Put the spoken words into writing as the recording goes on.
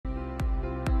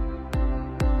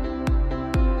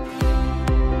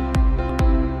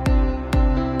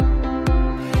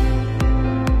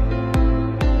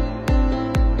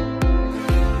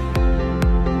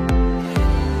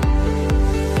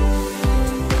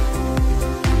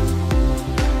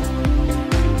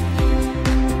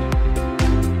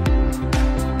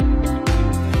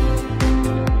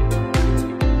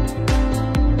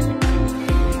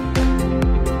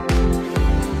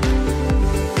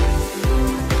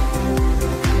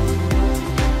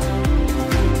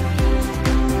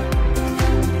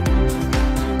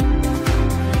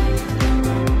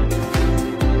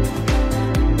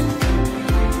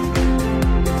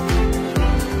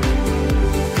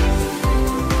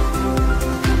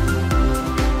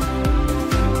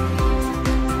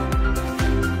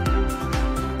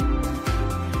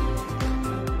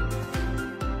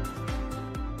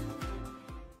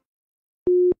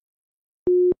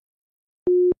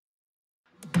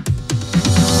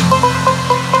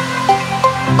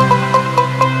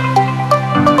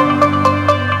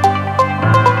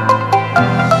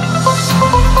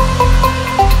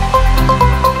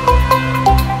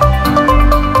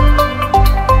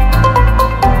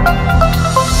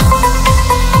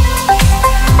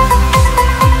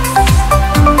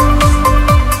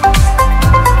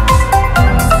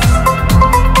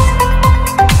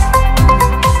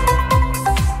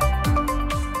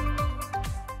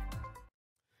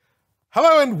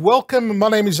Hello and welcome. My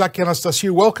name is Aki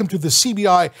Anastasiou. Welcome to the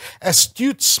CBI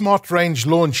Astute Smart Range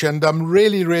launch, and I'm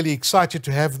really excited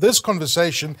to have this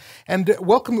conversation and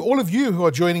welcome all of you who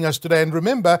are joining us today. And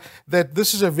remember that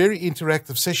this is a very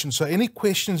interactive session, so any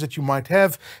questions that you might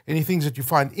have, any things that you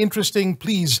find interesting,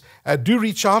 please do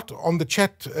reach out on the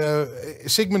chat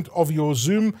segment of your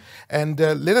Zoom and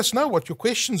let us know what your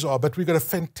questions are. But we've got a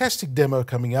fantastic demo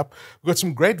coming up. We've got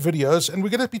some great videos, and we're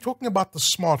going to be talking about the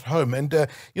smart home. And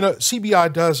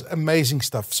CBI does amazing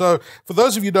stuff. So for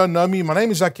those of you who don't know me, my name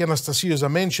is Aki Anastasiou, as I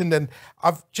mentioned, and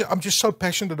I'm just so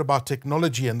passionate about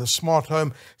technology and the smart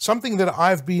home, something that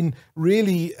I've been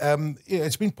really,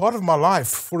 it's been part of my life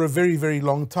for a very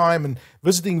long time, and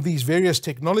visiting these various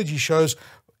technology shows.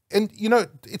 And,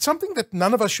 it's something that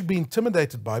none of us should be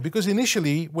intimidated by, because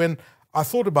initially when I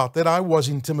thought about that, I was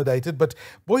intimidated, but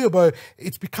boy, oh boy,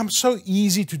 it's become so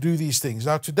easy to do these things.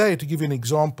 Now today, to give you an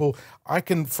example, I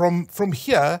can, from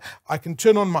here, I can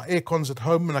turn on my air cons at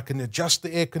home and I can adjust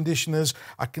the air conditioners,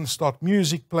 I can start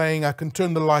music playing, I can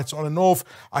turn the lights on and off,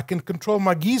 I can control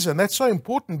my geyser. And that's so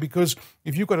important, because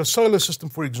if you've got a solar system,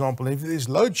 for example, and if there's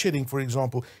load shedding, for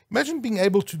example, imagine being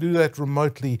able to do that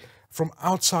remotely from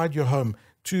outside your home,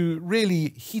 to really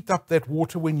heat up that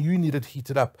water when you need it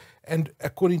heated up, and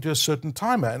according to a certain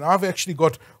timer. And I've actually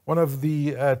got one of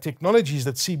the technologies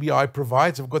that CBI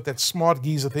provides. I've got that smart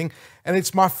geyser thing, and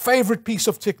it's my favorite piece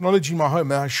of technology in my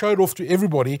home. And I show it off to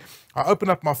everybody. I open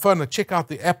up my phone, I check out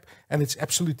the app, and it's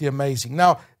absolutely amazing.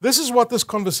 Now, this is what this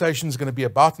conversation is going to be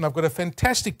about, and I've got a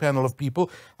fantastic panel of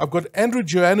people. I've got Andrew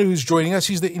Joannou, who's joining us.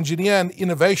 He's the Engineer and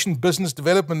Innovation Business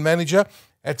Development Manager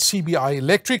at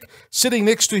CBI-electric. Sitting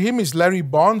next to him is Larry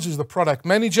Barnes, who's the Product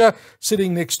Manager.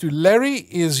 Sitting next to Larry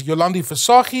is Yolandi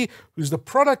Fasaki, who's the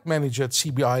Product Manager at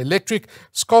CBI-electric.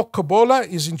 Skalk Kabola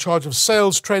is in charge of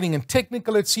Sales, Training and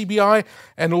Technical at CBI.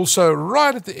 And also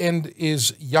right at the end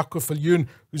is Jaco Viljoen,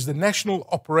 who's the National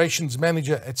Operations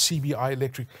Manager at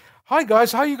CBI-electric. Hi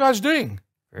guys, how are you guys doing?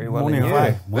 Very well. Morning.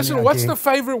 Hi. Listen,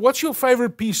 what's your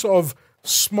favorite piece of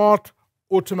smart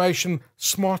automation,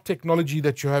 smart technology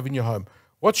that you have in your home?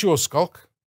 What's yours, Skalk?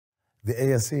 The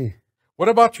ASC. What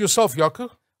about yourself,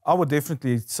 Jaco? I would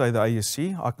definitely say the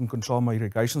ASC. I can control my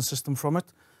irrigation system from it,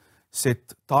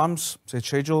 set times, set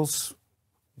schedules,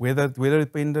 weather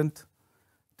dependent.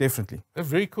 Definitely. That's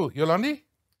very cool. Yolandi?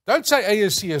 Don't say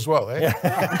ASC as well, eh?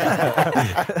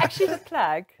 Actually, the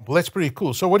plug. Well, that's pretty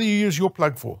cool. So what do you use your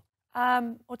plug for?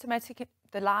 Automatic,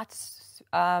 the lights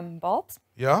bulbs.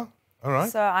 Yeah? All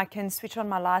right. So I can switch on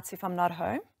my lights if I'm not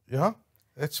home. Yeah?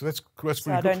 That's pretty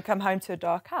So I cool. don't come home to a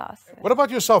dark house. What about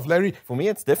yourself, Larry? For me,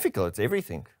 it's difficult. It's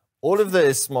everything. All of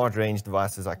the smart range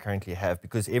devices I currently have,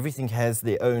 because everything has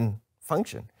their own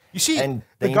function. You see, And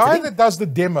the they guy interlink. that does the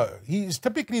demo, he's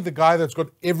typically the guy that's got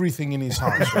everything in his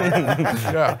house. Right?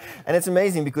 Yeah. And it's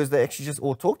amazing because they actually just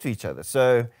all talk to each other.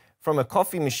 So from a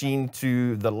coffee machine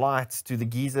to the lights to the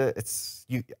geyser,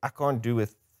 I can't do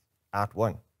without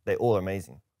one. They're all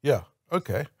amazing. Yeah.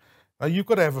 Okay. Now you've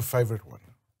got to have a favorite one.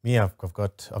 Me, I've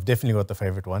definitely got the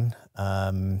favorite one.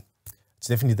 It's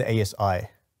definitely the ASI.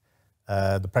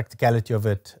 The practicality of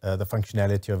it, the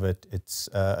functionality of it, it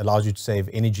allows you to save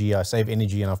energy. I save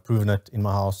energy, and I've proven it in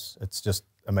my house. It's just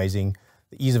amazing.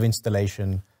 The ease of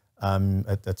installation,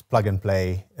 it's plug and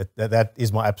play. That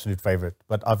is my absolute favorite.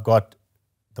 But I've got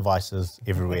devices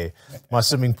everywhere. My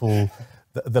swimming pool,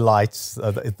 the lights,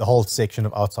 the whole section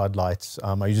of outside lights.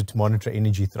 I use it to monitor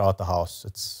energy throughout the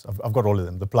house. I've got all of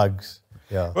them, the plugs.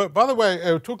 Yeah. But by the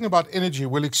way, talking about energy,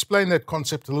 we'll explain that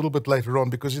concept a little bit later on,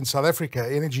 because in South Africa,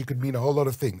 energy could mean a whole lot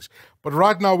of things. But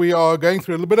right now we are going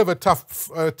through a little bit of a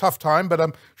tough time, but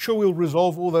I'm sure we'll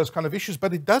resolve all those kind of issues.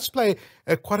 But it does play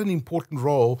quite an important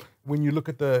role when you look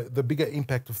at the bigger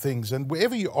impact of things. And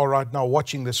wherever you are right now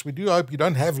watching this, we do hope you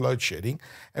don't have load shedding,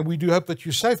 and we do hope that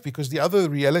you're safe, because the other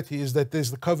reality is that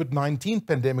there's the COVID-19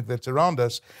 pandemic that's around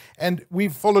us, and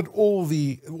we've followed all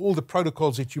the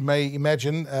protocols that you may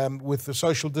imagine, with the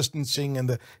social distancing and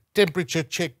the temperature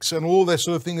checks and all that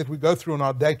sort of thing that we go through in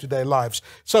our day-to-day lives.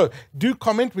 So do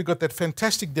comment. We've got that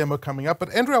fantastic demo coming up.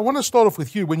 But Andrew, I want to start off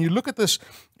with you. When you look at this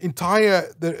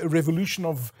the revolution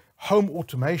of home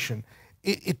automation,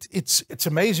 it's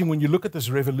amazing when you look at this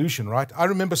revolution, right? I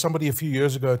remember somebody a few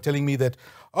years ago telling me that,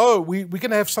 we're going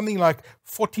to have something like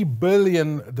 40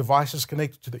 billion devices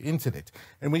connected to the internet.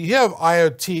 And when you hear of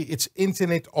IoT, it's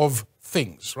Internet of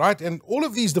Things, right? And all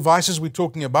of these devices we're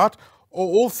talking about are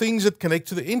all things that connect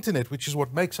to the internet, which is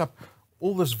what makes up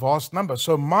all this vast number.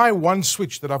 So my one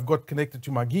switch that I've got connected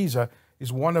to my geyser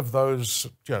is one of those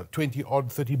 20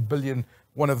 odd, 30 billion,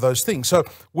 one of those things. So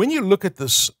when you look at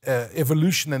this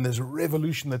evolution and this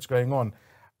revolution that's going on,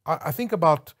 I think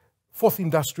about fourth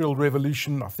industrial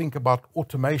revolution, I think about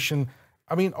automation.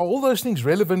 I mean, are all those things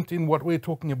relevant in what we're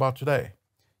talking about today?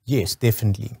 Yes,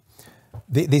 definitely.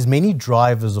 There's many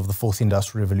drivers of the fourth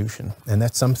industrial revolution, and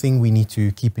that's something we need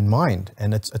to keep in mind.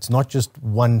 And it's not just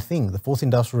one thing. The fourth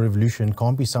industrial revolution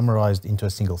can't be summarized into a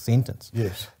single sentence.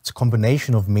 Yes. It's a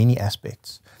combination of many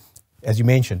aspects. As you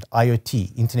mentioned,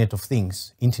 IoT, Internet of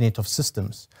Things, Internet of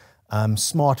Systems,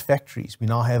 smart factories. We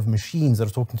now have machines that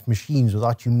are talking to machines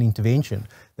without human intervention.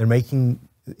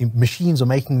 Machines are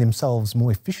making themselves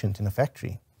more efficient in a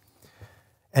factory.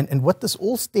 And what this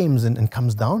all stems and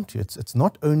comes down to, it's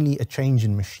not only a change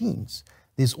in machines,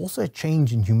 there's also a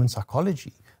change in human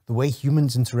psychology, the way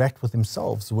humans interact with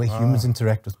themselves, the way humans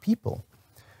interact with people.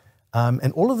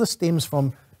 And all of this stems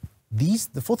from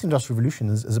the fourth industrial revolution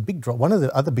is a big one of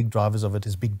the other big drivers of it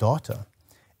is big data.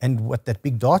 And what that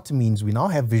big data means, we now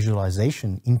have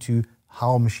visualization into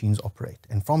how machines operate.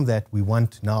 And from that, we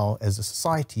want now, as a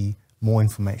society, more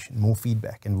information, more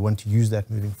feedback, and we want to use that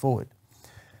moving forward.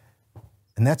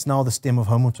 And that's now the stem of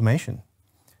home automation.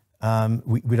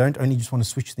 We don't only just want to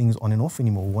switch things on and off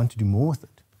anymore, we want to do more with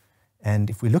it. And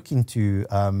if we look into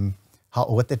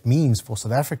what that means for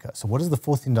South Africa, so what does the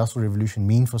fourth industrial revolution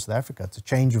mean for South Africa? It's a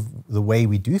change of the way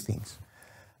we do things.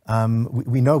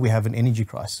 We know we have an energy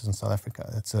crisis in South Africa.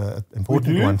 That's an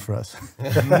important one for us.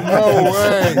 No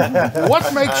way.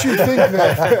 What makes you think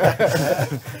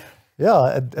that?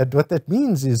 Yeah, and what that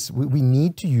means is we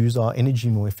need to use our energy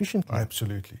more efficiently.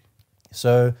 Absolutely.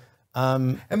 So,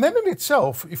 and then in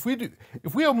itself, if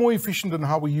we are more efficient in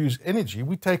how we use energy,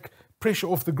 we take pressure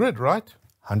off the grid, right?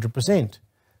 100%.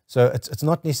 So it's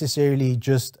not necessarily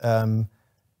just an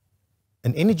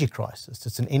energy crisis.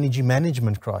 It's an energy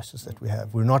management crisis that we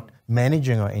have. We're not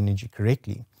managing our energy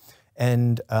correctly.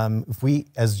 And if we,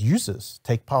 as users,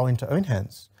 take power into our own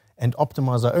hands and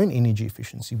optimize our own energy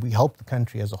efficiency, we help the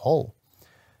country as a whole.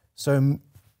 So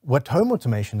what home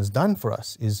automation has done for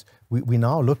us is we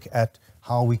now look at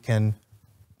how we can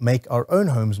make our own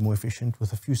homes more efficient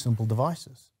with a few simple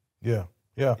devices. Yeah,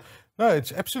 yeah. No,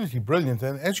 it's absolutely brilliant.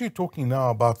 And as you're talking now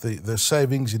about the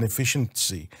savings in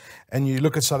efficiency, and you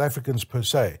look at South Africans per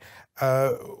se,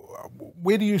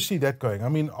 where do you see that going? I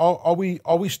mean, are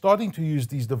we starting to use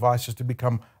these devices to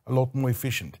become a lot more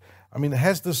efficient? I mean,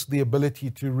 has this the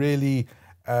ability to really,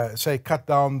 say, cut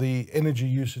down the energy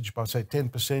usage by, say,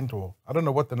 10%, or I don't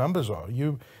know what the numbers are.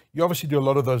 You obviously do a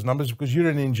lot of those numbers because you're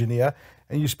an engineer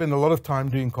and you spend a lot of time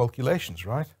doing calculations,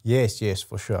 right? Yes,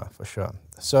 for sure.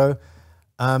 So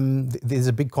there's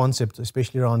a big concept,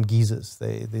 especially around geysers.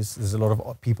 There's a lot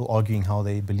of people arguing how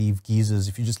they believe geysers,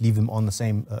 if you just leave them on the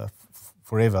same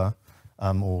forever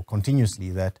or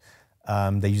continuously, that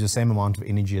they use the same amount of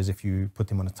energy as if you put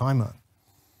them on a timer.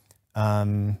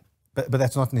 But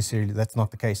that's not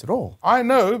the case at all. I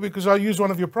know, because I use one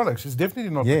of your products. It's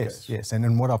definitely not the case. Yes.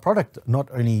 And what our product not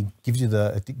only gives you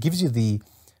the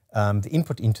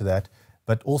input into that,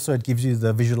 but also it gives you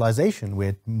the visualization where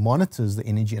it monitors the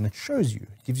energy and it shows you.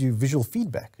 It gives you visual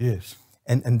feedback. Yes.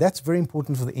 And that's very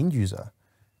important for the end user.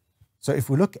 So if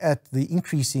we look at the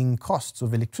increasing costs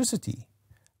of electricity,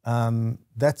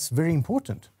 that's very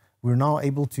important. We're now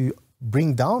able to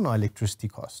bring down our electricity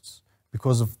costs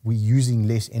because we're using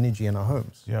less energy in our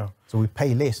homes. Yeah. So we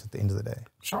pay less at the end of the day.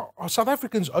 So are South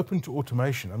Africans open to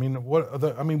automation? I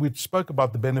mean, we spoke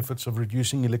about the benefits of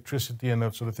reducing electricity and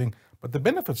that sort of thing, but the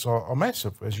benefits are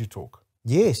massive as you talk.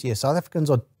 Yes. South Africans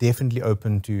are definitely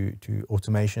open to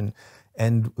automation.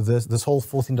 And this whole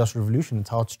fourth industrial revolution, it's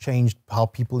how it's changed how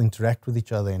people interact with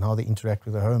each other and how they interact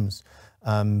with their homes.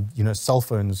 Cell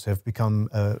phones have become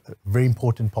a very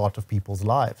important part of people's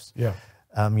lives. Yeah.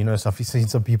 So I've seen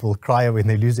some people cry when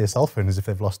they lose their cell phone as if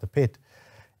they've lost a pet.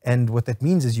 And what that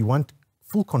means is you want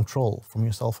full control from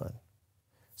your cell phone.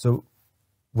 So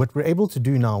what we're able to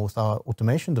do now with our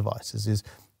automation devices is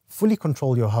fully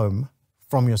control your home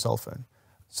from your cell phone.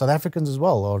 South Africans as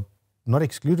well are not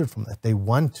excluded from that. They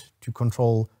want to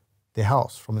control their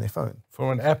house from their phone.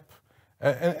 From an app.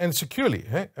 And securely,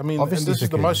 hey? I mean, Obviously and this securely. is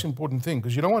the most important thing,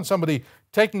 because you don't want somebody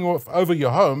taking over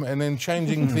your home and then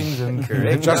changing things and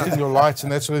adjusting your lights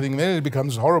and that sort of thing. Then it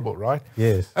becomes horrible, right?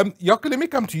 Yes. Jaco, let me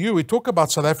come to you. We talk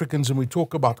about South Africans and we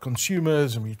talk about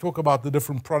consumers and we talk about the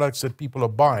different products that people are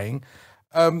buying.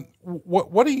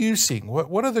 What are you seeing?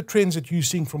 What are the trends that you're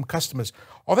seeing from customers?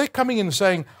 Are they coming in and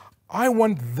saying, I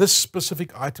want this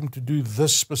specific item to do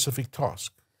this specific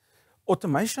task?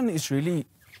 Automation is really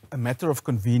a matter of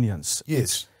convenience.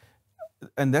 Yes.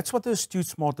 And that's what the Astute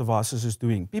Smart Devices is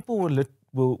doing. People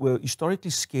were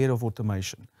historically scared of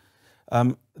automation.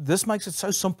 This makes it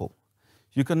so simple.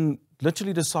 You can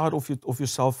literally decide off your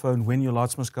cell phone when your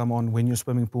lights must come on, when your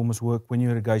swimming pool must work, when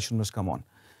your irrigation must come on.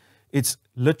 It's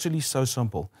literally so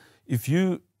simple. If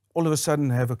you all of a sudden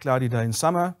have a cloudy day in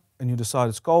summer and you decide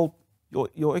it's cold,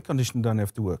 your air conditioner don't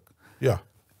have to work. Yeah.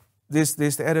 There's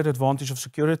the added advantage of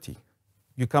security.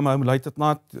 You come home late at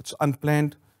night, it's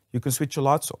unplanned, you can switch your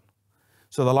lights on.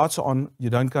 So the lights are on, you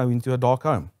don't go into a dark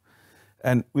home.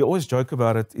 And we always joke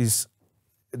about it is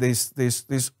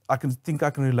I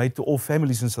can relate to all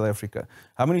families in South Africa.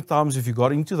 How many times have you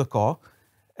got into the car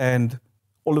and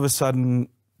all of a sudden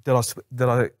did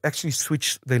I actually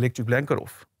switch the electric blanket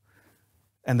off?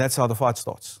 And that's how the fight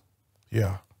starts.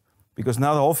 Yeah. Because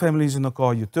now the whole family is in the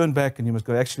car, you turn back and you must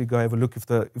actually go have a look if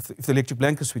the electric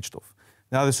blanket is switched off.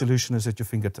 Now the solution is at your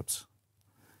fingertips.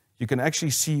 You can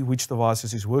actually see which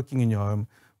devices is working in your home,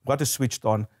 what is switched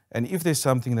on, and if there's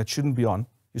something that shouldn't be on,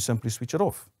 you simply switch it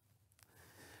off.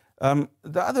 The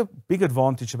other big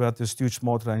advantage about the Astute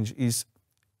Smart Range is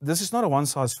this is not a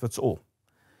one-size-fits-all.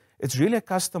 It's really a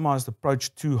customized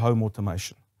approach to home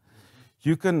automation.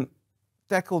 You can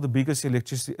tackle the biggest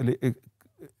electricity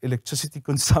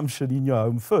consumption in your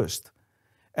home first,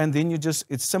 and then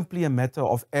it's simply a matter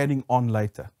of adding on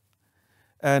later.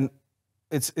 And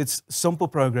it's simple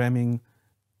programming,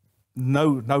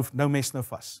 no mess, no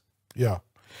fuss. Yeah.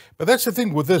 But that's the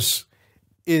thing with this,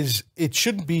 is it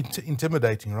shouldn't be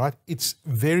intimidating, right? It's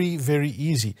very, very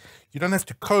easy. You don't have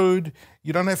to code.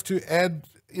 You don't have to add,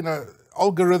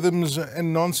 algorithms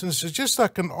and nonsense. It's just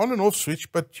like an on and off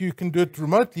switch, but you can do it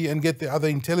remotely and get the other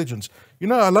intelligence.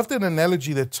 I loved an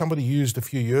analogy that somebody used a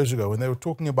few years ago when they were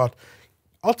talking about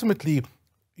ultimately,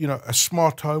 a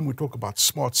smart home. We talk about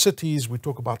smart cities. We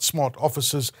talk about smart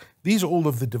offices. These are all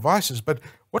of the devices. But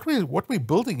what we're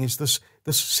building is this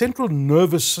central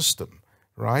nervous system,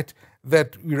 right?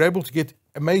 That we're able to get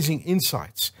amazing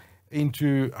insights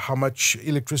into how much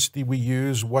electricity we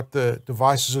use, what the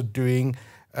devices are doing,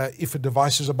 if a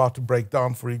device is about to break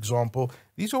down, for example.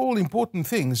 These are all important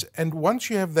things. And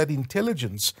once you have that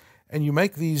intelligence and you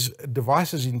make these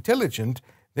devices intelligent,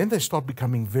 then they start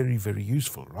becoming very, very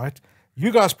useful, right? You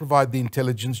guys provide the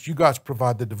intelligence. You guys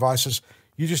provide the devices.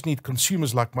 You just need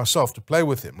consumers like myself to play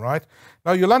with them, right?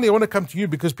 Now, Yolandi, I want to come to you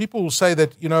because people will say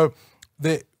that,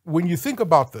 when you think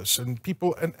about this and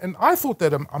people, and I thought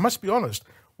that, I must be honest,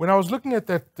 when I was looking at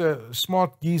that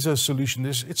smart geyser solution,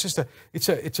 it's a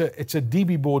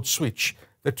DB board switch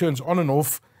that turns on and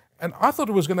off. And I thought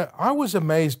I was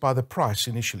amazed by the price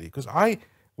initially because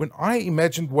when I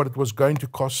imagined what it was going to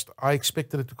cost, I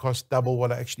expected it to cost double what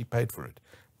I actually paid for it.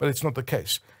 But it's not the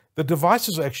case. The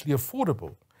devices are actually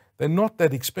affordable. They're not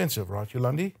that expensive, right,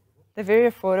 Yolandi? They're very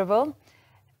affordable.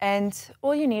 And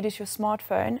all you need is your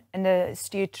smartphone and the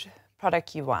Astute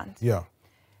product you want. Yeah.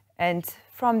 And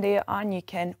from there on, you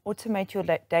can automate your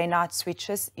day-night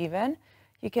switches even.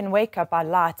 You can wake up by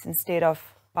lights instead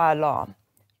of by alarm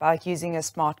by using a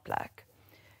smart plug.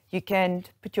 You can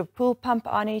put your pool pump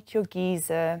on it, your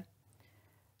geyser,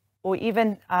 or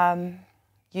even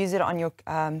use it on your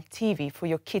TV for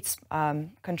your kids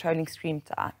controlling screen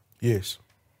time. Yes.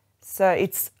 So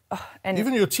it's... and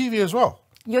even your TV as well.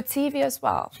 Your TV as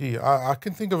well. Gee, I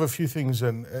can think of a few things,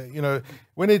 and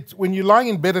when you're lying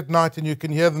in bed at night and you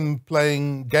can hear them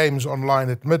playing games online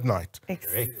at midnight.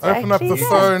 Exactly. Open up the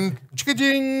phone,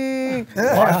 chicka-jing,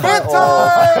 yeah,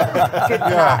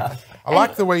 I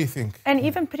like the way you think. And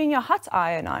even putting your hot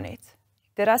iron on it.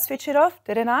 Did I switch it off?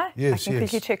 Didn't I? Yes, I can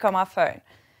quickly check on my phone.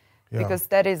 Yeah. Because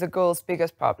that is a girl's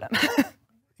biggest problem.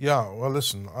 Yeah, well,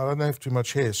 listen, I don't have too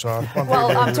much hair, so I can't Well,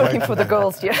 really I'm talking relate for to the that.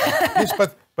 girls here. Yes,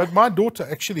 but my daughter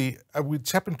actually,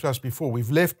 it's happened to us before. We've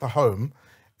left the home,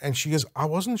 and she goes, I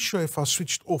wasn't sure if I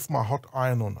switched off my hot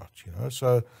iron or not,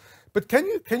 So, but can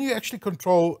you actually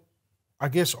control? I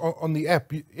guess on the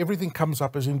app, everything comes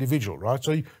up as individual, right?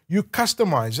 So you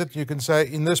customize it. You can say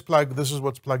in this plug, this is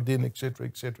what's plugged in, etc.,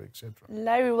 etc., etc.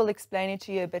 Larry will explain it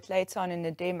to you a bit later on in the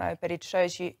demo, but it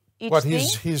shows you each What thing.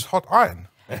 his hot iron?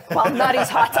 Well, not his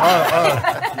hot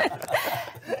iron.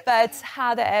 But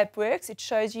how the app works, it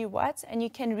shows you what, and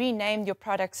you can rename your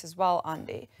products as well on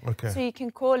there. Okay. So you can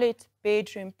call it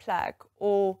bedroom plug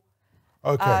or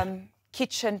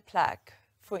kitchen plug,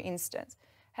 for instance.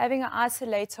 Having an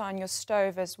isolator on your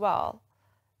stove as well,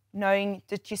 knowing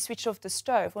that you switch off the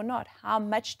stove or not. How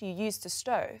much do you use the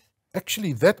stove?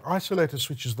 Actually, that isolator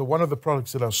switch is one of the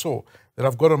products that I saw that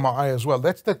I've got on my eye as well.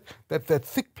 That's that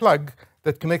thick plug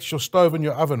that connects your stove and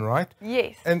your oven, right?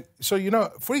 Yes. And so,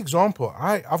 for example,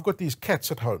 I've got these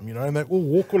cats at home, and they all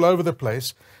walk all over the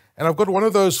place. And I've got one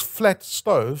of those flat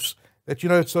stoves that,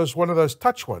 it's one of those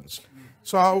touch ones.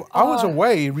 So I was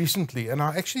away recently, and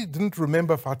I actually didn't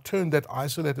remember if I turned that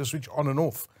isolator switch on and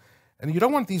off. And you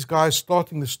don't want these guys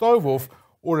starting the stove off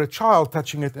or a child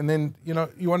touching it, and then, you know,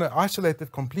 you want to isolate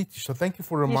it completely. So thank you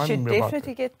for reminding me about that. You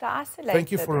should definitely get the isolator.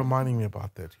 Thank you for reminding me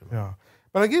about that. Yeah.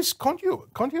 But I guess, can't you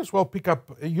as well pick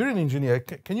up, you're an engineer,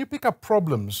 can you pick up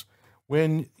problems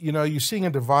when, you know, you're seeing a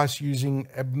device using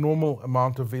abnormal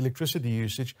amount of electricity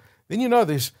usage, then you know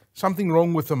there's something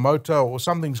wrong with the motor or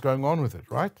something's going on with it,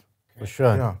 right? For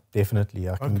sure, Yeah. definitely.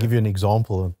 I can give you an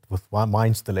example with my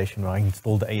installation where I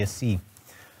installed the ASC.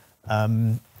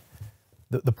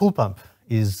 The pool pump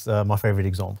is my favorite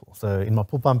example. So in my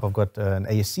pool pump, I've got an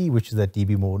ASC, which is that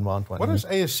DB mode mount one. What does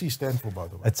ASC stand for, by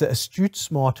the way? It's an Astute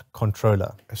Smart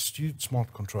Controller. Astute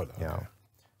Smart Controller. Yeah. Okay.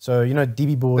 So, you know,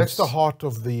 DB boards. That's the heart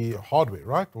of the hardware,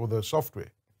 right? Or the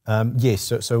software?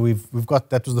 Yes. So we've got,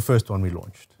 that was the first one we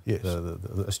launched. Yes.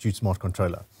 The Astute Smart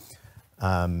Controller.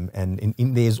 And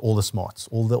in there's all the smarts,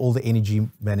 all the energy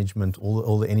management,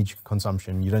 all the energy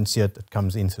consumption. You don't see it, it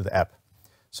comes into the app.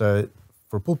 So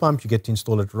for a pool pump, you get to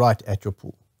install it right at your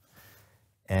pool.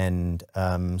 And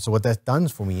so what that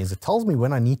does for me is it tells me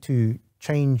when I need to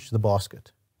change the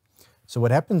basket. So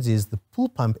what happens is the pool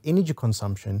pump energy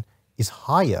consumption is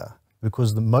higher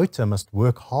because the motor must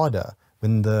work harder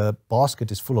when the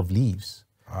basket is full of leaves.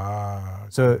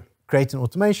 So create an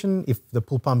automation. If the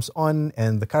pool pump's on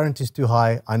and the current is too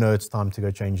high, I know it's time to go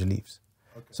change the leaves.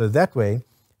 Okay. So that way,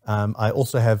 I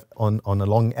also have on a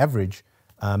long average,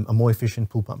 a more efficient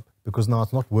pool pump, because now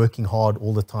it's not working hard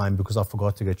all the time because I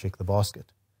forgot to go check the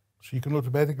basket. So you can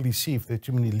automatically see if there are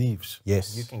too many leaves.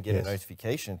 Yes. You can get a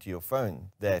notification to your phone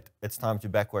that it's time to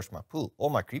backwash my pool or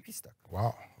my creepy stuck.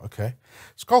 Wow, okay.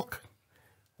 Skulk,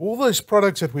 all those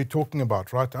products that we're talking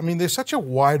about, right? I mean, there's such a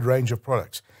wide range of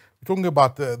products. We're talking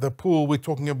about the pool, we're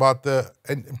talking about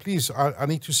and please, I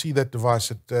need to see that device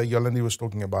that Yolandi was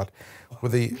talking about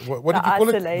with the, what did you call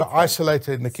it? The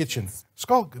isolator in the kitchen.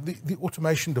 Skulk, the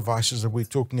automation devices that we're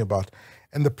talking about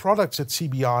and the products that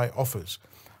CBI offers.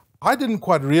 I didn't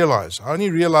quite realize. I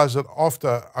only realized that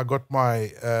after I got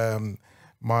my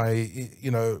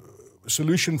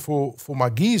solution for my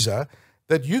geyser,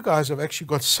 that you guys have actually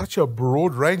got such a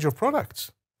broad range of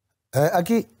products.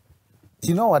 Aki,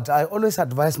 you know what? I always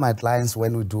advise my clients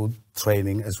when we do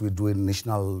training, as we do in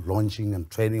national launching and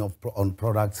training on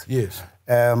products. Yes.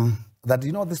 That,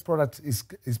 you know, this product is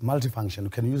multifunction.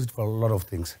 You can use it for a lot of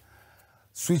things.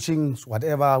 Switching,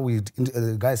 whatever we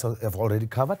guys have already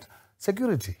covered.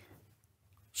 Security.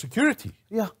 Security?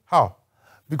 Yeah. How?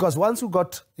 Because once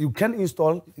you can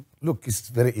install, look, it's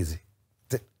very easy.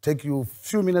 Take you a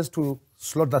few minutes to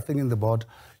slot that thing in the board.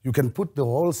 You can put the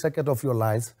whole circuit of your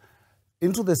lights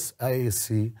into this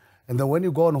IAC, and then when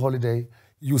you go on holiday,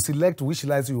 you select which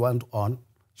lights you want on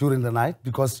during the night,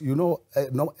 because, you know,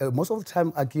 most of the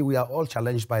time, Aki, we are all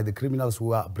challenged by the criminals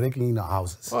who are breaking in our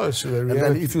houses. Oh, so and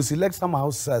then if you select some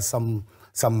house,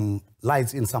 some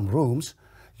lights in some rooms,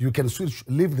 you can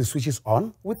leave the switches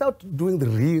on without doing the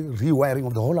rewiring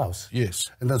of the whole house.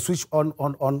 Yes. And then switch on,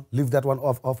 leave that one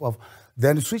off.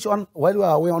 Then switch on while you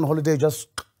are away on holiday, just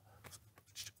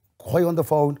call on the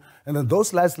phone, and then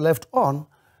those lights left on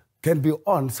can be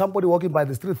on. Somebody walking by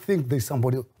the street think there's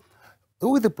somebody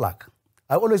with the plug.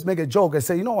 I always make a joke. I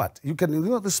say, you know what? You can, you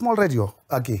know, the small radio,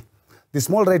 Aki, the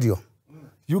small radio,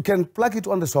 you can plug it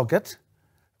on the socket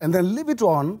and then leave it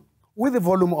on with the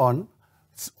volume on.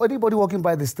 Anybody walking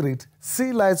by the street,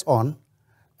 see lights on,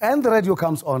 and the radio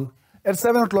comes on. At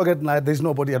 7 o'clock at night, there's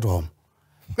nobody at home.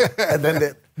 And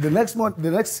then the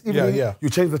next evening, you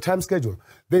change the time schedule.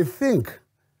 They think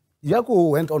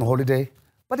Yaku went on holiday,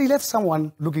 but he left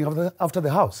someone looking after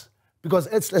the house. Because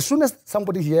as soon as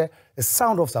somebody hears a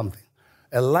sound of something,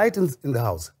 a light in the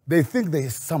house, they think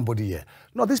there's somebody here.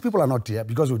 No, these people are not here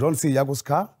because we don't see Yaku's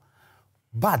car,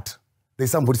 but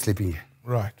there's somebody sleeping here.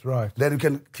 Right, right. Then you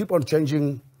can keep on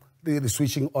changing the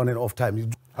switching on and off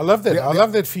time. I love that. I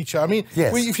love that feature. I mean,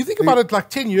 yes. If you think about it, like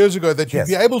 10 years ago, that you'd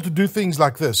be able to do things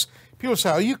like this, people say,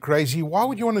 are you crazy? Why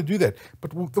would you want to do that?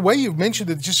 But the way you've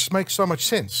mentioned it just makes so much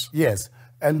sense. Yes.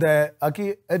 And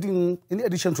Aki, in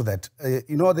addition to that,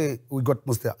 you know, we got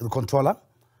the controller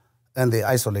and the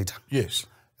isolator. Yes.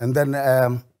 And then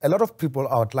a lot of people,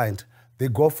 our client, they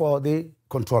go for the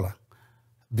controller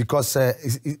because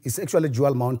it's actually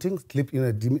dual mounting, clip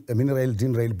in a mini-rail,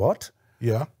 DIN-rail board.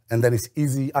 Yeah. And then it's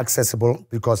easy accessible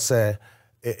because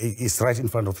it's right in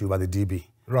front of you by the DB.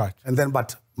 Right. And then,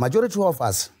 but majority of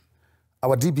us,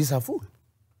 our DBs are full.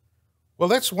 Well,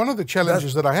 that's one of the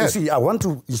challenges that I have. You see, I want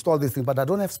to install this thing, but I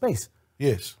don't have space.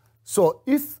 Yes. So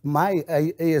if my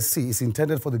ASC is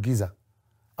intended for the geyser,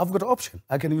 I've got an option.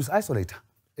 I can use isolator,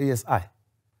 ASI.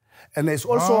 And it's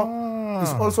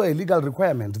also a legal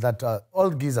requirement that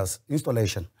all geysers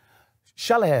installation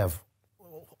shall have,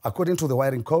 according to the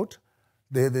wiring code,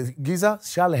 the geyser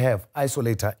shall have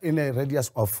isolator in a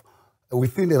radius of,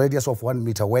 within a radius of 1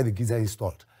 meter where the geyser is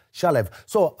installed. Shall have.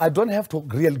 So I don't have to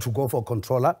really to go for a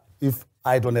controller if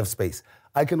I don't have space.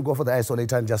 I can go for the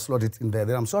isolator and just slot it in there,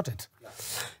 then I'm sorted. Yeah.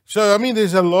 So, I mean,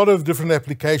 there's a lot of different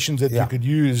applications that Yeah. you could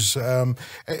use.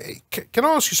 Can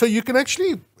I ask you, so you can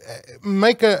actually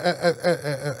make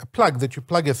a plug that you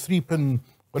plug a 3-pin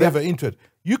whatever into it.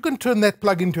 You can turn that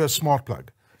plug into a smart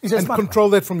plug It's a and smart control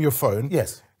that from your phone.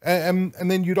 Yes. And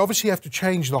then you'd obviously have to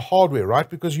change the hardware, right?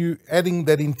 Because you're adding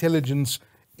that intelligence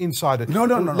inside it. No.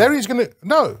 Larry's going to...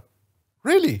 No.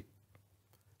 Really?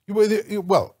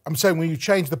 Well, I'm saying when you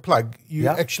change the plug, you're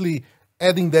Yeah. actually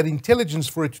adding that intelligence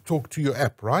for it to talk to your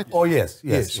app, right? Oh, yes.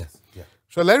 Yeah.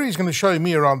 So Larry's going to show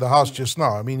me around the house just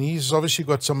now. I mean, he's obviously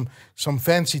got some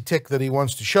fancy tech that he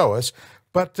wants to show us.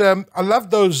 But I love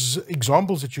those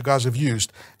examples that you guys have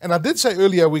used. And I did say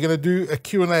earlier we're going to do a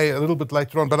Q&A a little bit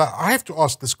later on. But I have to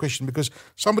ask this question because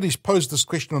somebody's posed this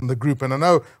question on the group. And I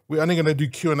know we're only going to do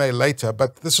Q&A later.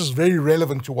 But this is very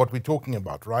relevant to what we're talking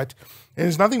about, right? And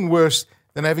there's nothing worse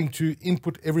than having to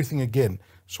input everything again.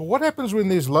 So what happens when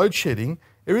there's load shedding?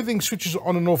 Everything switches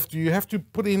on and off. Do you have to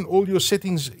put in all your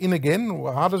settings in again?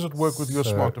 Or how does it work with your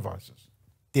smart devices?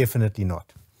 Definitely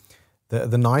not.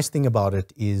 The nice thing about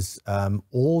it is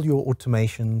all your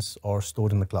automations are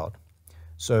stored in the cloud.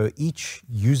 So each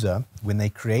user, when they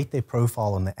create their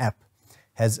profile on the app,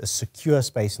 has a secure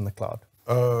space in the cloud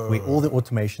where all the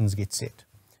automations get set.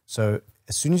 So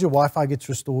as soon as your Wi-Fi gets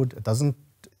restored, it doesn't,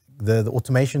 the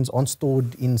automations aren't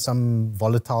stored in some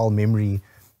volatile memory.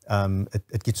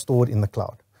 It gets stored in the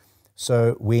cloud.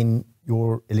 So when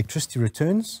your electricity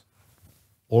returns,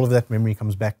 all of that memory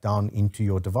comes back down into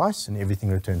your device and everything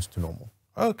returns to normal.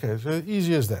 Okay, so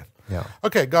easy as that. Yeah.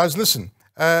 Okay, guys, listen.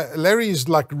 Larry is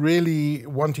like really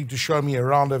wanting to show me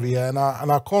around over here, and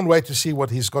I can't wait to see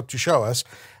what he's got to show us.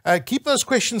 Keep those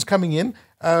questions coming in.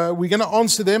 We're going to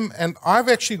answer them, and I've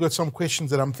actually got some questions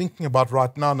that I'm thinking about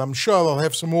right now, and I'm sure I'll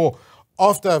have some more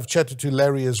after I've chatted to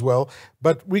Larry as well.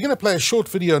 But we're going to play a short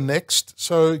video next,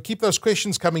 so keep those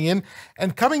questions coming in.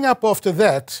 And coming up after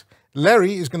that,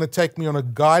 Larry is going to take me on a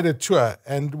guided tour,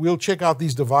 and we'll check out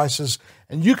these devices,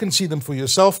 and you can see them for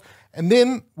yourself. And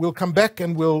then we'll come back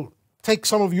and we'll take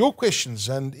some of your questions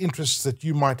and interests that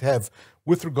you might have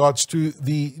with regards to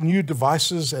the new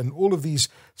devices and all of these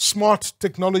smart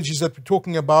technologies that we're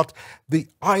talking about, the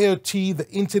IoT, the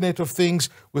Internet of Things,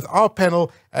 with our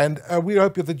panel. And we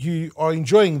hope that you are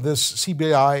enjoying this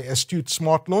CBI Astute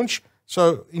Smart Launch.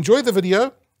 So enjoy the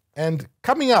video. And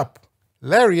coming up,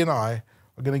 Larry and I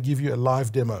are going to give you a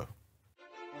live demo.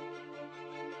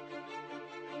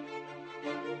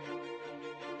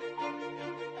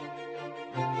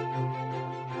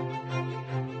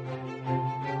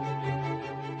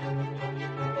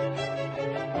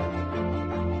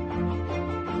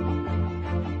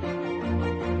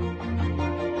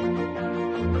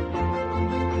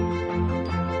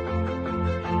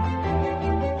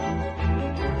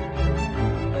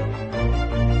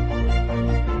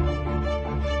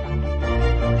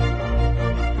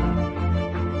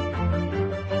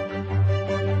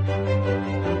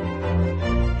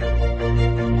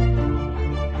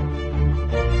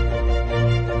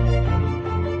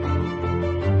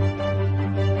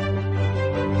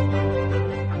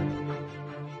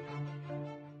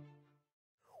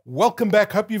 Welcome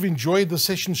back. Hope you've enjoyed the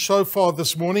session so far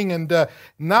this morning. And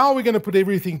now we're going to put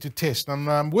everything to test.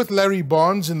 I'm with Larry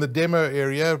Barnes in the demo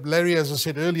area. Larry, as I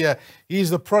said earlier,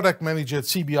 he's the product manager at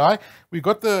CBI. We've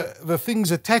got the things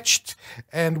attached,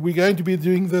 and we're going to be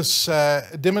doing this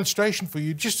demonstration for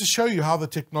you just to show you how the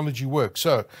technology works.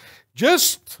 So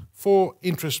just for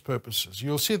interest purposes,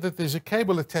 you'll see that there's a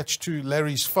cable attached to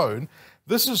Larry's phone.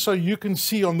 This is so you can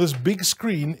see on this big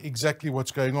screen exactly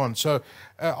what's going on. So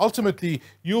ultimately,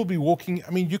 you'll be walking.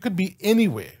 I mean, you could be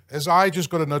anywhere. As I just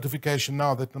got a notification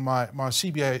now that my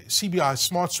CBI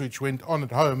smart switch went on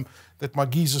at home, that my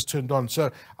geysers turned on.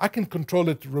 So I can control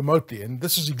it remotely. And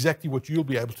this is exactly what you'll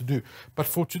be able to do. But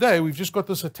for today, we've just got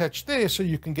this attached there so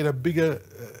you can get a bigger,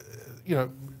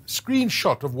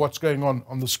 screenshot of what's going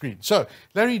on the screen. So,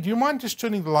 Larry, do you mind just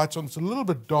turning the lights on? It's a little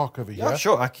bit dark over here. Yeah,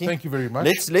 sure, Aki. Thank you very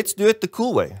much. Let's do it the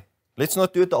cool way. Let's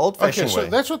not do it the old-fashioned way. Okay, so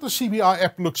that's what the CBI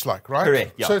app looks like, right?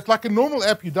 Correct, yeah. So it's like a normal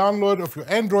app you download off your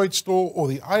Android store or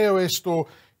the iOS store.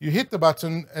 You hit the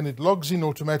button and it logs in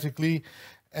automatically,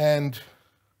 and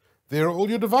there are all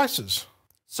your devices.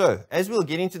 So, as we'll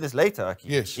get into this later, Aki,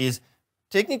 Yes. is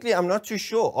technically I'm not too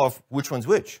sure of which one's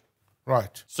which.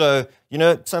 Right. So,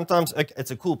 sometimes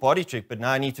it's a cool party trick, but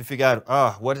now I need to figure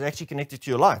out, what is actually connected to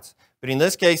your lights. But in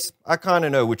this case, I kind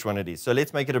of know which one it is. So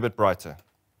let's make it a bit brighter.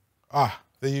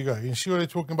 There you go. You see what I'm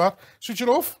talking about? Switch it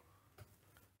off.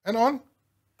 and on.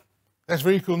 That's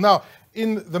very cool. Now,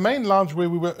 in the main lounge where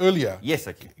we were earlier, Yes,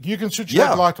 Aki. you can switch Yeah.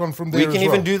 that light on from there We as can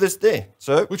well. even do this there.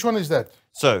 So, Which one is that?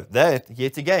 so that,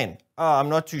 yet again, I'm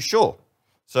not too sure.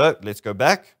 So let's go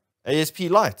back, ASP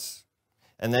lights.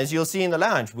 And as you'll see in the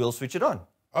lounge, we'll switch it on.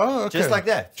 Oh, okay. Just like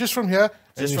that. Just from here,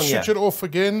 and Just you from switch here. it off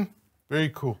again. Very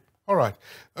cool. All right.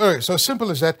 So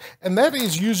simple as that. And that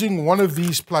is using one of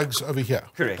these plugs over here.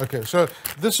 Correct. Okay, so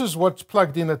this is what's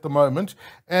plugged in at the moment.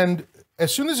 And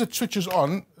as soon as it switches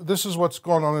on, this is what's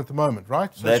gone on at the moment,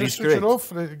 right? So That just is switch it correct.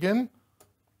 off again.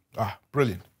 Ah,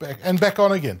 brilliant. Back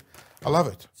on again. I love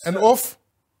it. And off.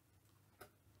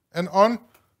 And on.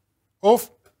 Off.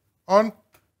 On.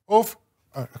 Off.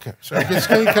 Oh, okay, so it gets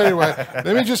carried away.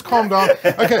 Let me just calm down.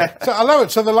 Okay, so I love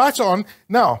it. So the lights are on.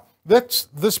 Now, that's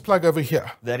this plug over here.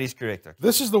 That is correct, Aki.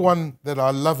 This is the one that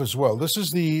I love as well. This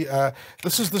is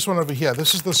this one over here.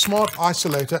 This is the smart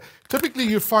isolator. Typically,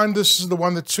 you find this is the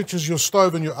one that switches your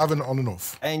stove and your oven on and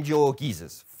off. And your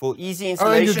geysers. For easy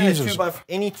Oh, and your installation, geysers.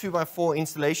 any 2x4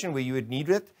 installation where you would need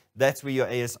it, that's where your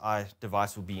ASI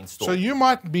device will be installed. So you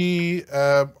might be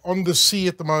on the sea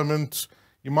at the moment.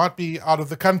 You might be out of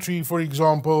the country, for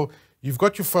example. You've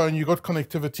got your phone, you've got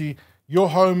connectivity. Your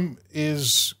home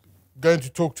is going to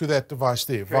talk to that device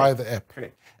there via the app.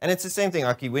 Correct. And it's the same thing,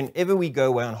 Aki. Whenever we go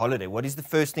away on holiday, what is the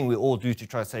first thing we all do to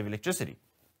try to save electricity?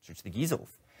 Switch the geyser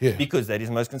off. Yeah. Because that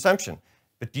is most consumption.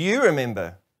 But do you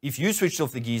remember if you switched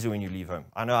off the geyser when you leave home?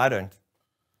 I know I don't.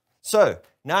 So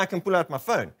now I can pull out my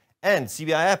phone and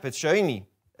CBI app, it's showing me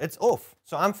it's off.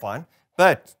 So I'm fine.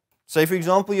 But say, for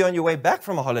example, you're on your way back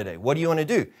from a holiday. What do you want to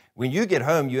do? When you get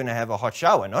home, you're going to have a hot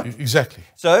shower, not? Exactly.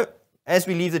 So as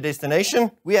we leave the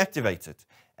destination, we activate it.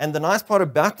 And the nice part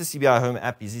about the CBI Home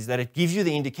app is that it gives you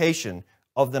the indication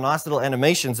of the nice little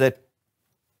animations that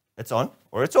it's on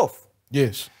or it's off.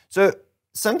 Yes. So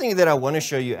something that I want to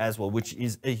show you as well, which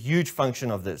is a huge function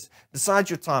of this,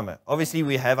 besides your timer. Obviously,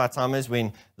 we have our timers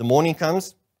when the morning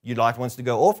comes, your light wants to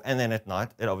go off, and then at night,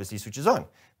 it obviously switches on.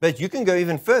 But you can go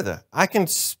even further. I can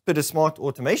put a smart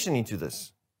automation into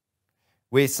this,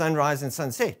 where sunrise and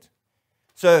sunset.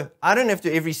 So I don't have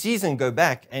to every season go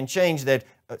back and change that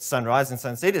sunrise and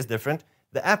sunset is different.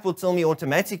 The app will tell me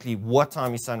automatically what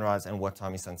time is sunrise and what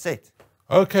time is sunset.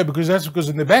 Okay, because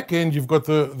in the back end, you've got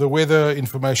the weather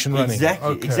information running. Exactly,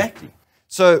 Okay. exactly.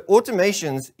 So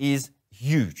automations is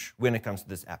huge when it comes to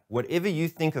this app. Whatever you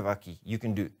think of, Aki, you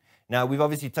can do. Now, we've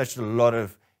obviously touched a lot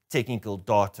of technical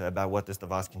data about what this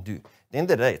device can do. At the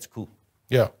end of the day, it's cool.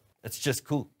 Yeah. It's just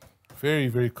cool. Very,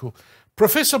 very cool.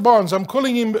 Professor Barnes, I'm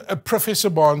calling him Professor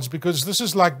Barnes because this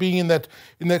is like being in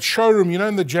that showroom, you know,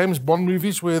 in the James Bond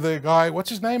movies where the guy, what's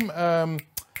his name?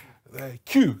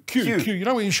 Q. You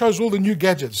know, when he shows all the new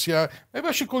gadgets. Yeah, maybe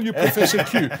I should call you Professor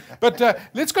Q. But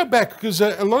let's go back because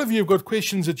a lot of you have got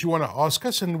questions that you want to ask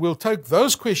us, and we'll take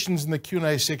those questions in the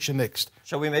Q&A section next.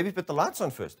 Shall we maybe put the lights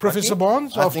on first? Professor Aki?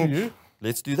 Barnes, I after think you.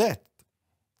 Let's do that.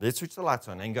 Let's switch the lights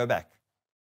on and go back.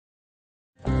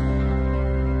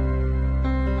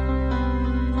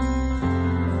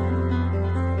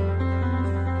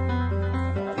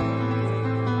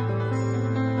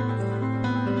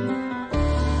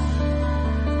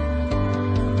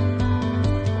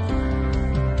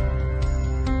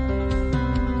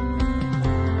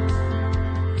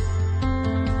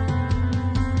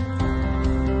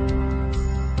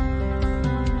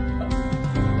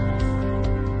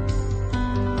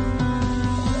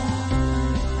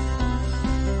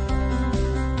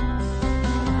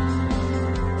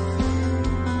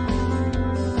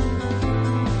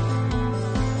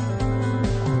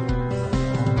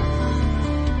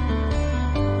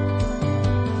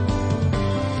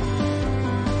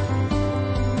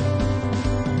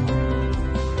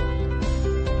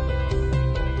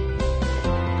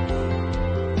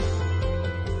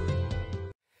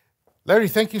 Larry,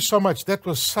 thank you so much. That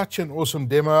was such an awesome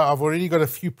demo. I've already got a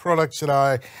few products that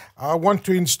I want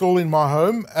to install in my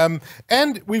home.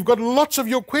 And we've got lots of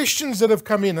your questions that have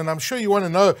come in, and I'm sure you want to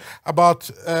know about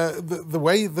the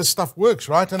way this stuff works,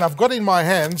 right? And I've got in my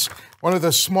hands one of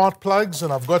the smart plugs,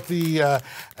 and I've got the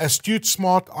Astute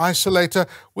Smart Isolator.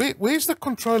 Where's the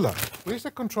controller? Where's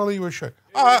the controller you were showing?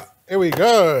 Ah, here we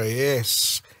go.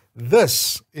 Yes.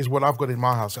 This is what I've got in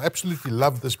my house. I absolutely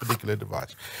love this particular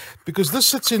device because this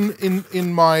sits in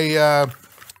my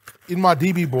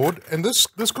DB board, and this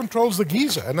controls the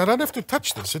geyser, and I don't have to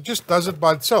touch this. It just does it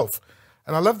by itself,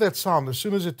 and I love that sound. As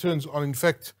soon as it turns on, in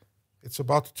fact, it's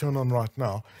about to turn on right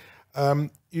now.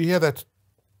 You hear that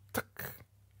tick,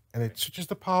 and it switches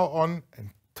the power on, and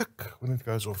tick when it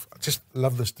goes off. I just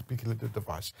love this particular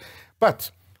device.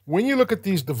 But when you look at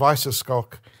these devices,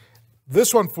 Skulk,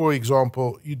 this one, for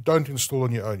example, you don't install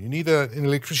on your own. You need an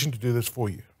electrician to do this for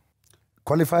you.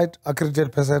 qualified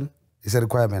accredited person is a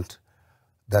requirement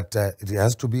that it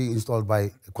has to be installed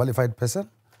by a qualified person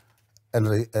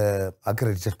and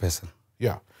accredited person.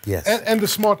 Yeah. Yes. And the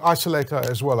smart isolator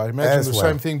as well. I imagine As the well.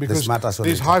 same thing The because smart there's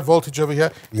isolator. high voltage over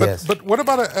here. Yes. But what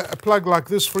about a plug like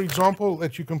this, for example,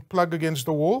 that you can plug against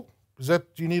the wall? Do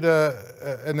you need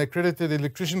an accredited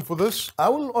electrician for this? I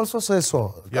will also say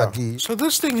so. Yeah. Aki. So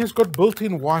this thing has got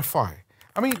built-in Wi-Fi.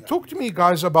 I mean, talk to me,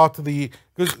 guys, about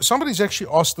because somebody's actually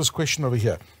asked this question over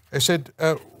here. They said,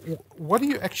 what do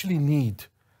you actually need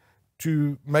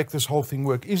to make this whole thing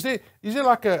work? Is there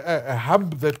like a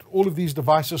hub that all of these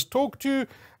devices talk to?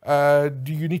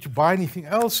 Do you need to buy anything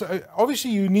else?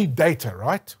 Obviously, you need data,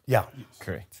 right? Yeah.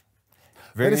 Correct.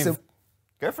 Very Very simple.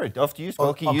 Go for it. After you,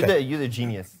 Skokie. okay. You're the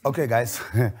genius. Okay, guys.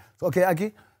 Okay,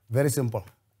 Aki, very simple.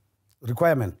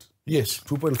 Requirement, Yes.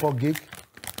 2.4 gig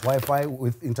Wi-Fi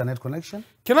with internet connection.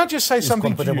 Can I just say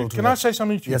something to you? compatible to Can I that. say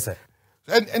something to you? Yes, sir.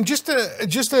 And just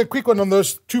a quick one on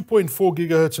those 2.4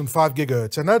 gigahertz and 5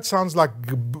 gigahertz. I know it sounds like,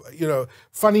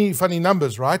 funny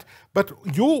numbers, right? But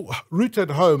your router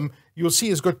at home, you'll see,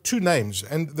 has got two names.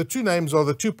 And the two names are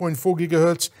the 2.4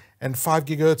 gigahertz and 5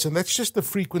 gigahertz. And that's just the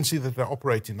frequency that they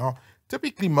operate in. Now,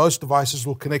 typically, most devices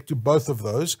will connect to both of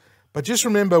those. But just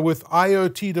remember, with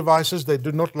IoT devices, they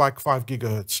do not like 5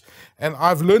 gigahertz. And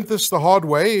I've learned this the hard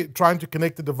way, trying to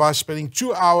connect the device, spending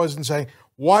 2 hours and saying,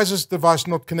 why is this device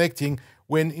not connecting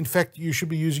when, in fact, you should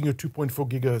be using your 2.4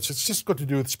 gigahertz? It's just got to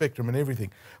do with spectrum and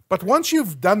everything. But once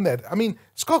you've done that, I mean,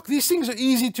 Scott, these things are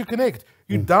easy to connect.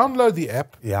 You download the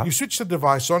app, Yeah. you switch the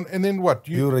device on, and then what?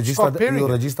 You register, start pairing it.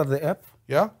 register the app.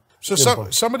 Yeah. So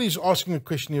Simple. somebody's asking a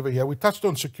question over here. We touched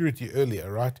on security earlier,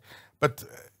 right? But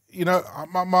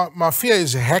my fear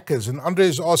is hackers. And Andre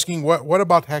is asking, what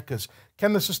about hackers?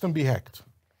 Can the system be hacked?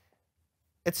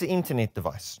 It's an internet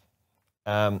device.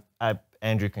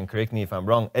 Andrew can correct me if I'm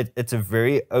wrong. It's a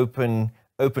very open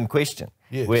question.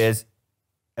 Yes. Whereas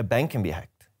a bank can be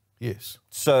hacked. Yes.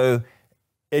 So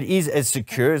it is as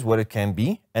secure as what it can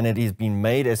be, and it is being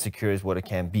made as secure as what it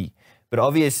can be. But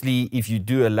obviously, if you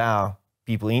do allow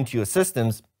people into your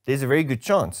systems, there's a very good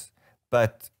chance.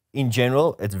 But in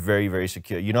general, it's very, very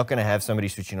secure. You're not going to have somebody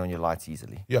switching on your lights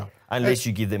easily. Yeah. Unless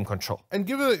you give them control. And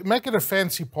make it a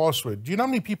fancy password. Do you know how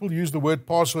many people use the word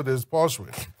password as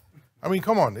password? I mean,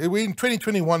 come on. We're in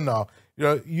 2021 now.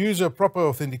 Use a proper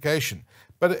authentication.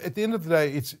 But at the end of the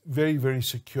day, it's very, very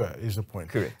secure, is the point.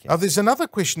 Correct. Yes. Now, there's another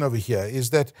question over here, is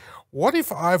that what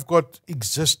if I've got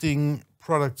existing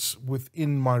products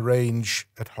within my range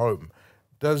at home?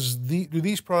 Do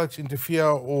these products interfere,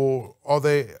 or are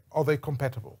they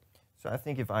compatible? So I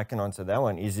think if I can answer that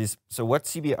one so what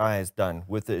CBI has done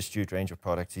with the Astute range of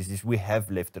products is we have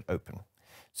left it open.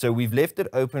 So we've left it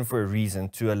open for a reason,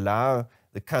 to allow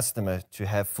the customer to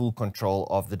have full control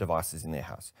of the devices in their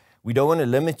house. We don't want to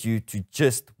limit you to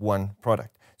just one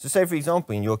product. So say, for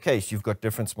example, in your case, you've got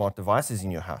different smart devices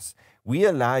in your house. We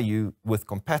allow you, with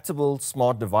compatible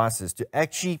smart devices, to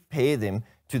actually pair them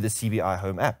to the CBI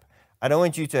Home app. I don't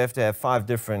want you to have 5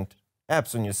 different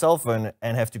apps on your cell phone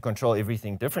and have to control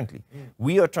everything differently.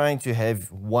 We are trying to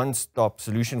have one-stop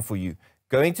solution for you.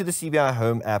 Go into the CBI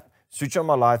Home app, switch on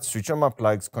my lights, switch on my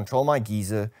plugs, control my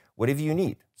geyser, whatever you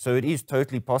need. So it is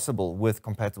totally possible with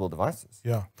compatible devices.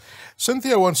 Yeah.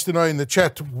 Cynthia wants to know in the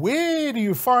chat, where do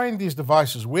you find these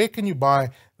devices? Where can you buy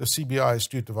the CBI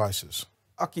Astute devices?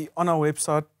 Aki, on our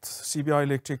website,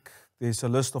 CBI-electric, there's a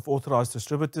list of authorized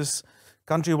distributors.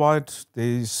 Countrywide,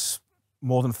 there's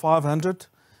more than 500.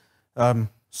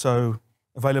 So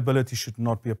availability should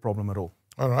not be a problem at all.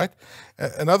 All right.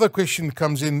 Another question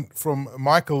comes in from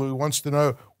Michael, who wants to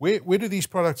know, where do these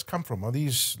products come from? Are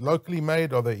these locally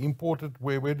made? Are they imported?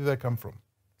 Where do they come from?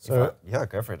 So Yeah,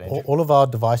 go for it, Andrew. all of our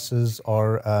devices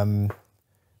are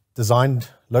designed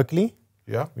locally,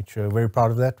 Yeah. which we're very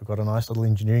proud of that. We've got a nice little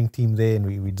engineering team there, and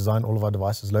we design all of our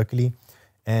devices locally.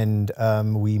 And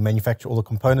we manufacture all the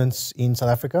components in South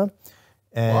Africa.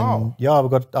 And Wow. yeah, we've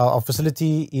got our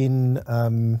facility in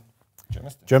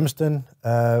Germiston.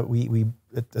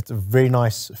 It's a very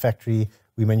nice factory.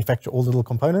 We manufacture all the little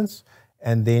components,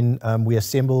 and then we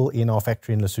assemble in our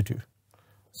factory in Lesotho.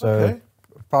 So Okay.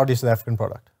 proudly South African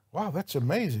product. Wow, that's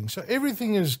amazing. So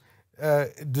everything is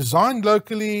designed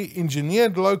locally,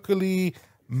 engineered locally,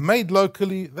 made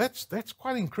locally. That's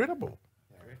quite incredible.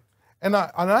 And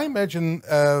I imagine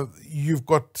you've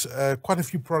got quite a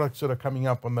few products that are coming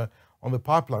up on the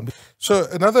pipeline. So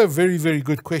another very, very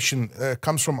good question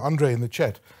comes from Andre in the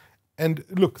chat. And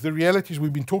look, the reality is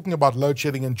we've been talking about load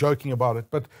shedding and joking about it,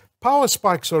 but power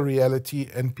spikes are reality,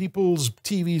 and people's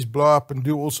TVs blow up and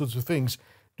do all sorts of things.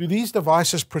 Do these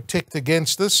devices protect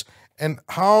against this? And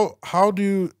how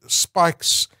do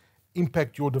spikes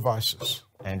impact your devices?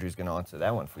 Andrew's going to answer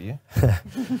that one for you.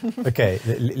 Okay,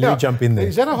 let me jump in there.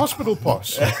 Is that a hospital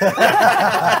pass?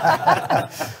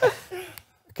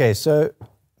 Okay, so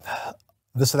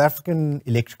the South African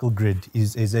electrical grid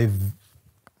is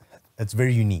it's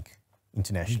very unique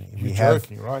internationally. You're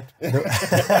joking, right?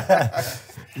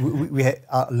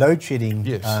 Load shedding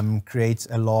Yes. creates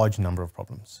a large number of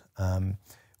problems.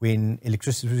 When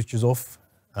electricity switches off,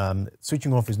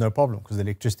 switching off is no problem because the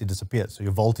electricity disappears, so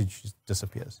your voltage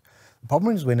disappears. The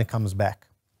problem is when it comes back.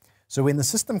 So when the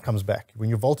system comes back, when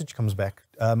your voltage comes back,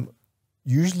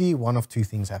 usually one of two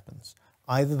things happens.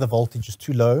 Either the voltage is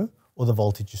too low or the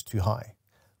voltage is too high,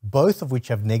 both of which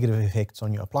have negative effects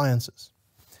on your appliances.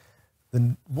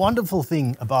 The wonderful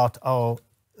thing about our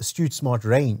Astute Smart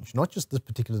Range, not just this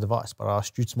particular device, but our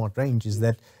Astute Smart Range, is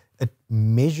that it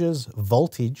measures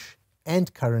voltage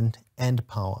and current and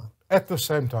power. At the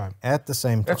same time. At the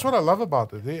same time. That's what I love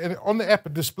about it. And on the app,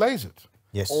 it displays it.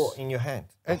 Yes. Or in your hand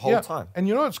the whole time. And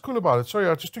you know what's cool about it? Sorry,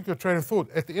 I just took your train of thought.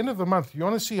 At the end of the month, you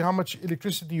want to see how much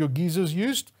electricity your geezers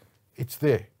used? It's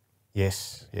there.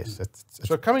 Yes, yes.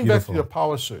 So coming back to your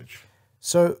power surge.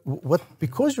 So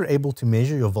because you're able to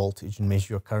measure your voltage and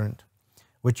measure your current,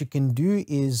 what you can do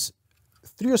is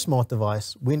through your smart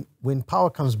device, when power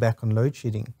comes back on load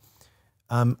shedding,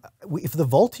 if the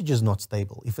voltage is not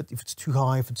stable, if it's too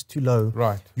high, if it's too low,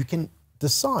 right, you can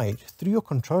decide through your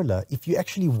controller if you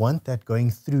actually want that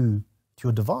going through to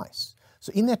your device.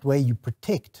 So in that way, you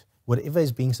protect whatever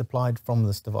is being supplied from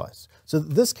this device. So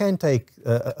this can take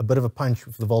a bit of a punch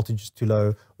if the voltage is too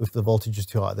low, if the voltage is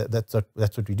too high. That's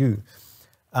what we do.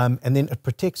 And then it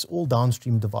protects all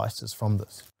downstream devices from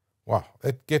this. Wow,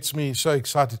 it gets me so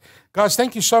excited. Guys,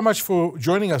 thank you so much for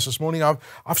joining us this morning.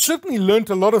 I've certainly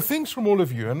learned a lot of things from all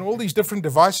of you and all these different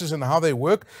devices and how they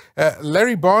work.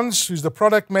 Larry Bonds, who's the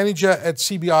product manager at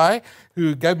CBI,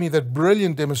 who gave me that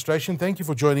brilliant demonstration. Thank you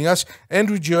for joining us.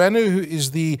 Andrew Joannou, who is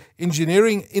the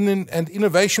Engineering and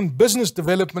Innovation Business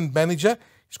Development Manager.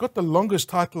 He's got the longest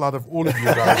title out of all of you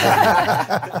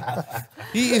guys.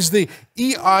 He is the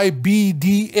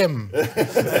EIBDM.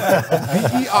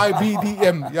 The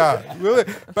EIBDM, yeah.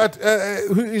 But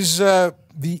who is the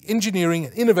Engineering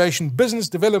and Innovation Business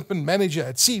Development Manager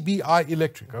at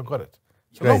CBI-electric. I got it.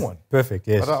 It's a long one. Perfect,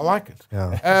 yes. But I like it.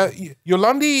 Yeah.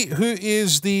 Yolandi, who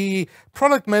is the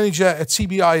Product Manager at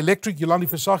CBI-electric. Yolandi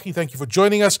Fasaki, thank you for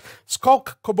joining us.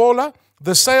 Skalk Kobola,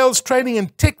 the Sales, Training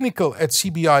and Technical at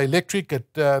CBI-electric.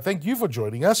 Thank you for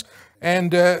joining us.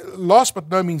 And last but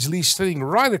no means least, sitting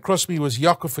right across me was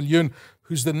Jaco Viljoen,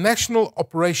 who's the National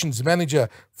Operations Manager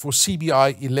for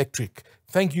CBI-electric.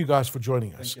 Thank you guys for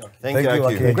joining us. Thank you,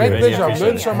 Aki. Great pleasure. I've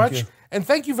learned so much. And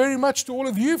thank you very much to all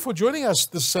of you for joining us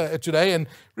this today and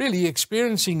really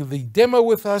experiencing the demo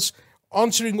with us,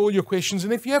 answering all your questions.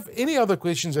 And if you have any other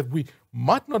questions that we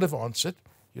might not have answered,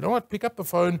 you know what? Pick up the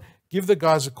phone, give the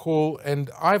guys a call. And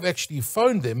I've actually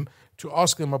phoned them to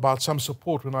ask them about some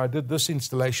support when I did this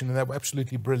installation, and they were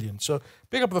absolutely brilliant. So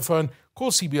pick up the phone, call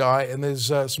CBI, and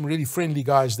there's some really friendly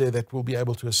guys there that will be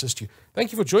able to assist you.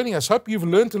 Thank you for joining us. Hope you've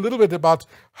learned a little bit about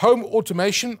home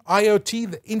automation, IoT,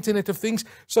 the Internet of Things.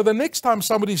 So the next time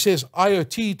somebody says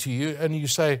IoT to you and you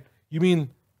say, you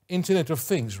mean Internet of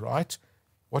Things, right?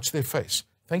 Watch their face.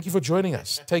 Thank you for joining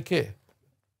us. Take care.